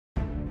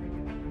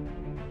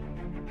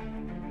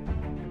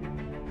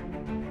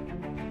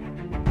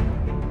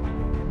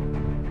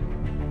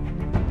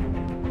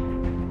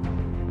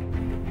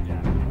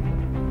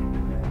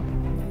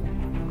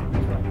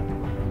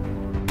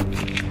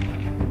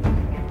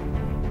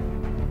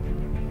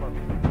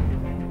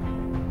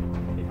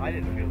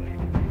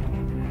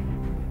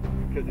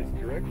because it's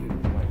directed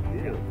like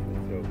this.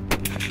 And so,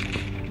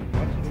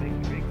 watch the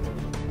thing make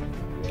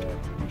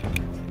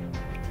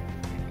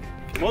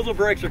Muzzle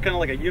brakes are kind of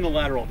like a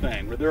unilateral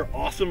thing where they're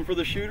awesome for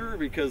the shooter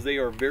because they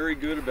are very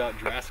good about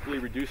drastically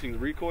reducing the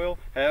recoil.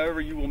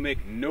 However, you will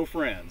make no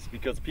friends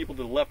because people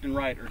to the left and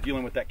right are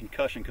dealing with that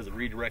concussion because it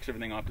redirects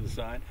everything off to the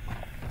side.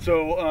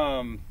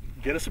 So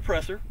get a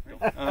suppressor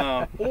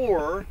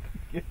or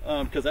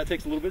because that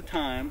takes a little bit of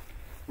time,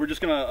 we're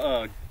just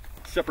gonna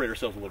separate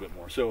ourselves a little bit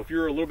more. So if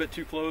you're a little bit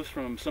too close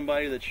from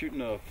somebody that's shooting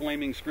a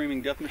flaming,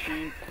 screaming death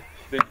machine,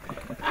 then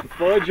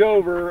fudge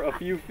over a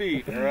few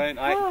feet, all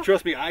right?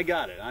 Trust me, I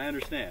got it. I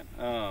understand.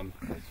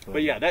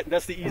 But yeah,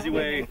 that's the easy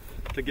way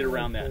to get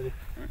around that.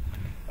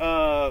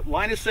 Right.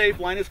 Line is safe,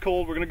 line is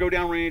cold. We're going to go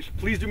down range.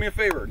 Please do me a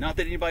favor. Not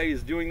that anybody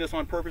is doing this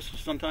on purpose.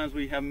 Sometimes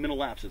we have mental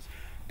lapses.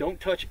 Don't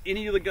touch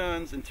any of the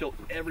guns until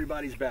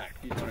everybody's back.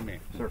 You know what I mean?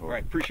 Sure. All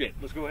right, appreciate it.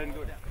 Let's go ahead and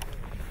go down.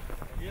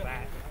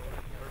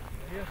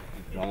 Yep.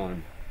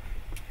 Gone.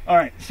 All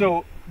right,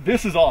 so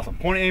this is awesome.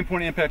 Point aim,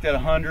 point impact at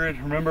 100.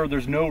 Remember,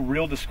 there's no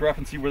real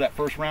discrepancy where that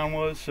first round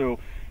was. So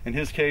in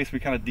his case, we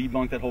kind of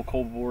debunked that whole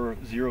Cold War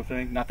zero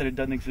thing. Not that it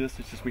doesn't exist,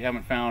 it's just we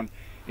haven't found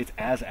it's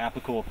as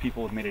applicable as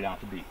people have made it out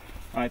to be.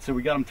 All right, so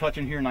we got them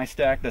touching here, nice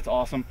stack, that's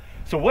awesome.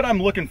 So what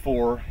I'm looking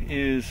for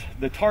is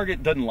the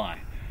target doesn't lie.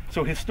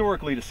 So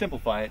historically, to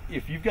simplify it,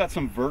 if you've got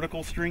some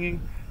vertical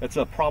stringing, that's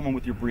a problem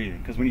with your breathing.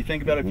 Because when you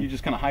think about it, if you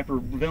just kind of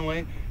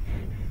hyperventilate,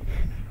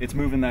 it's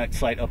moving that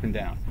sight up and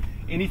down.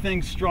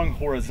 Anything strung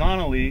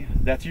horizontally,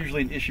 that's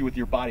usually an issue with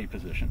your body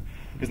position.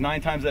 Because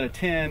 9 times out of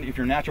 10, if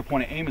your natural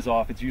point of aim is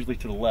off, it's usually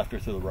to the left or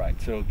to the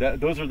right. So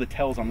those are the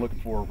tells I'm looking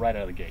for right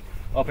out of the gate.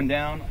 Up and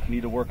down, you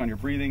need to work on your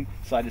breathing.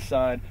 Side to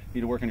side, you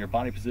need to work on your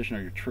body position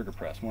or your trigger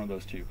press, one of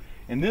those two.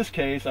 In this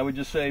case, I would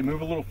just say move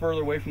a little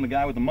further away from the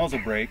guy with the muzzle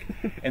brake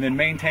and then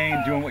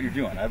maintain doing what you're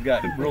doing. I've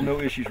got real no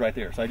issues right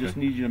there. So I just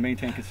need you to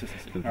maintain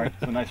consistency. All right,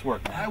 so nice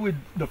work.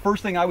 The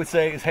first thing I would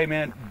say is, hey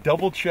man,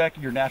 double check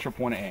your natural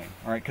point of aim.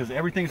 All right, because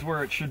everything's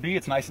where it should be.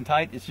 It's nice and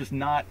tight. It's just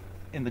not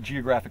in the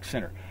geographic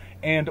center.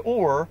 And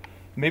or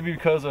maybe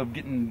because of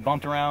getting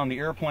bumped around the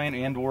airplane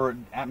and or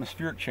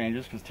atmospheric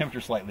changes, because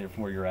temperature's slightly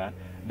from where you're at,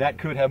 that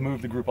could have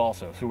moved the group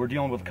also. So we're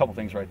dealing with a couple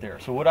things right there.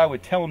 So what I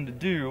would tell him to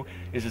do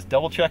is just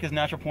double check his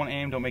natural point of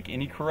aim, don't make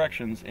any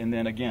corrections, and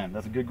then again,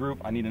 that's a good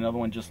group, I need another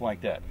one just like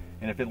that.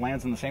 And if it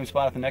lands in the same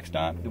spot at the next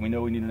stop, then we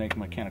know we need to make a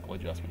mechanical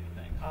adjustment.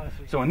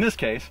 So in this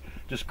case,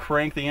 just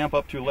crank the amp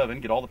up to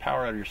 11, get all the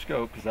power out of your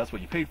scope, because that's what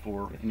you paid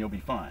for, and you'll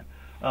be fine.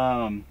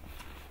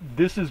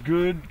 This is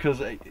good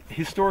because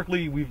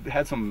historically we've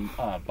had some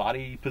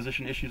body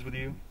position issues with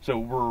you, so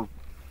we're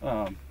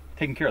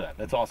taking care of that.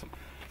 That's awesome.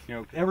 You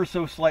know, ever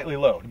so slightly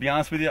low. To be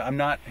honest with you, I'm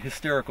not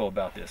hysterical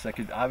about this. That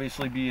could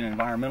obviously be an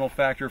environmental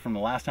factor from the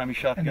last time you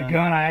shot the gun. And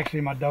the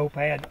gun, my dope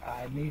pad,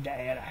 I need to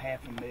add a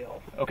 ½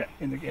 mil. Okay.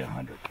 In the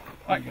 100.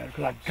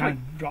 Because I kind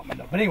of dropped my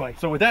dope. But anyway.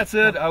 So with that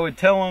said, I would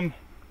tell him,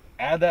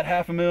 add that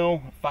 ½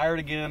 mil, fire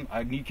it again.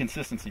 I need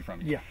consistency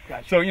from you. Yeah,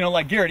 gotcha. So, you know,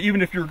 like Garrett,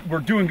 even if we're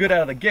doing good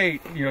out of the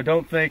gate, you know,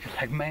 don't think,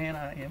 like, man,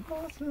 I am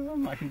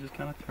awesome. I can just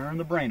kind of turn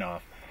the brain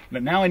off.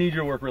 But now I need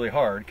you to work really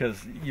hard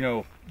because, you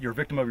know, you're a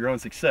victim of your own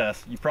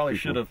success. You probably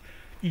should have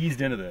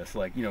eased into this,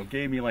 like, you know,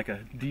 gave me like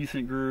a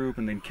decent group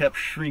and then kept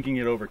shrinking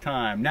it over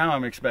time. Now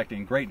I'm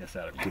expecting greatness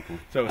out of you.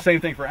 So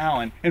same thing for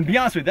Alan. And to be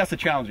honest with you, that's a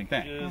challenging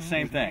thing.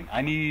 Same thing.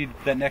 I need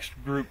that next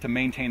group to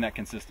maintain that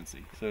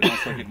consistency. So don't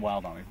start getting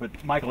wild on me.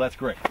 But Michael, that's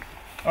great.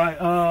 All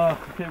right,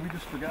 okay, we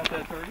just forgot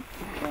that 30.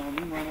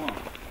 Moving right along.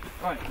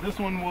 All right, this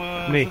one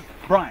was me.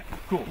 Brian.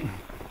 Cool.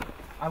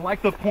 I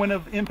like the point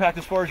of impact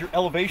as far as your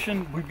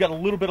elevation. We've got a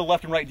little bit of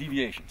left and right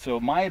deviation.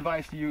 So my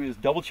advice to you is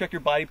double check your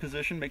body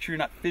position, make sure you're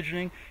not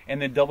fidgeting, and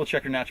then double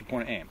check your natural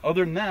point of aim.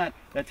 Other than that,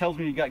 that tells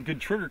me you got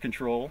good trigger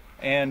control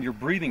and your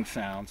breathing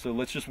sound. So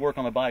let's just work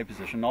on the body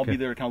position. I'll be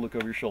there to kind of look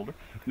over your shoulder.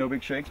 No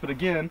big shakes, but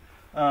again,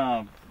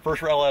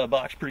 first rattle out of the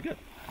box, pretty good.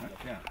 Right,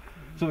 yeah.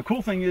 So the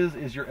cool thing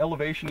is your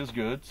elevation is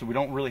good, so we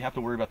don't really have to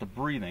worry about the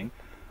breathing.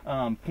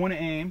 Point of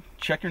aim,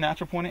 check your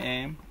natural point of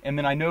aim, and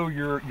then I know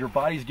your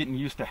body's getting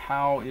used to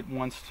how it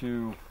wants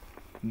to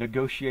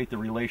negotiate the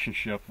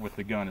relationship with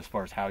the gun as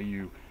far as how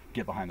you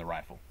get behind the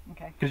rifle.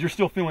 Okay. Because you're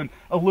still feeling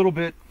a little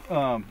bit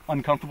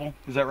uncomfortable,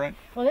 is that right?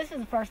 Well, this is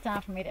the first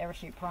time for me to ever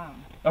shoot prone.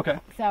 Okay.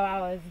 So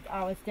I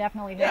was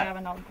definitely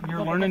having a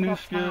You're learning new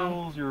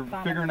skills, you're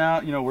figuring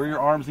out, you know, where your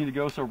arms need to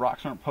go so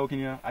rocks aren't poking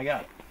you. I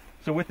got it.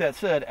 So with that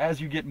said, as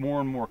you get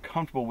more and more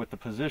comfortable with the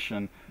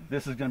position,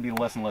 this is going to be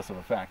less and less of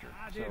a factor.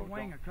 I did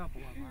wing a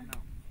couple of them, I know.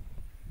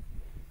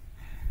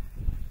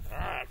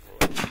 Alright,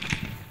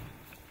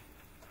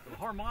 The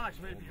harmonics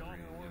may be on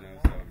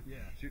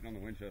shooting on the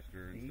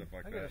Winchester and stuff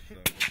like that. So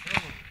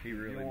he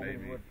really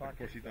made me. Of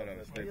course, he thought I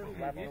was stable.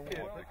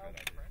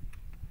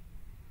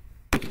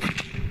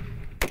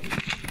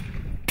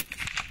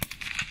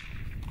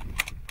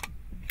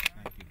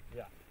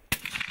 Yeah,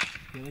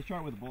 let's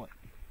start with a bullet.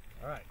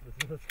 All right,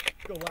 let's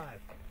go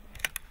live.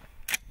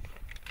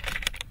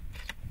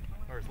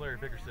 Where's Larry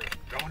Bickerson?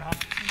 Going up.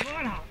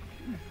 Going up.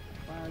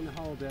 Fire in the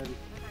hole, Daddy.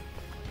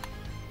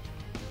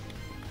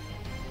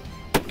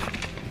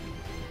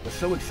 was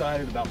so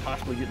excited about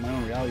possibly getting my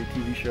own reality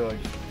TV show, I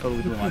just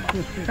totally blew my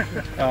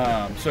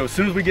mind. So as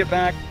soon as we get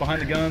back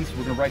behind the guns,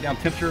 we're going to write down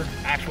temperature,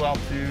 actual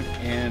altitude,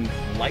 and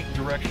light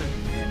direction,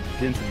 and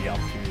density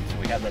altitude, so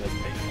we have that as a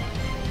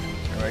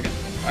baseline. All right,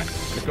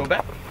 let's go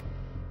back.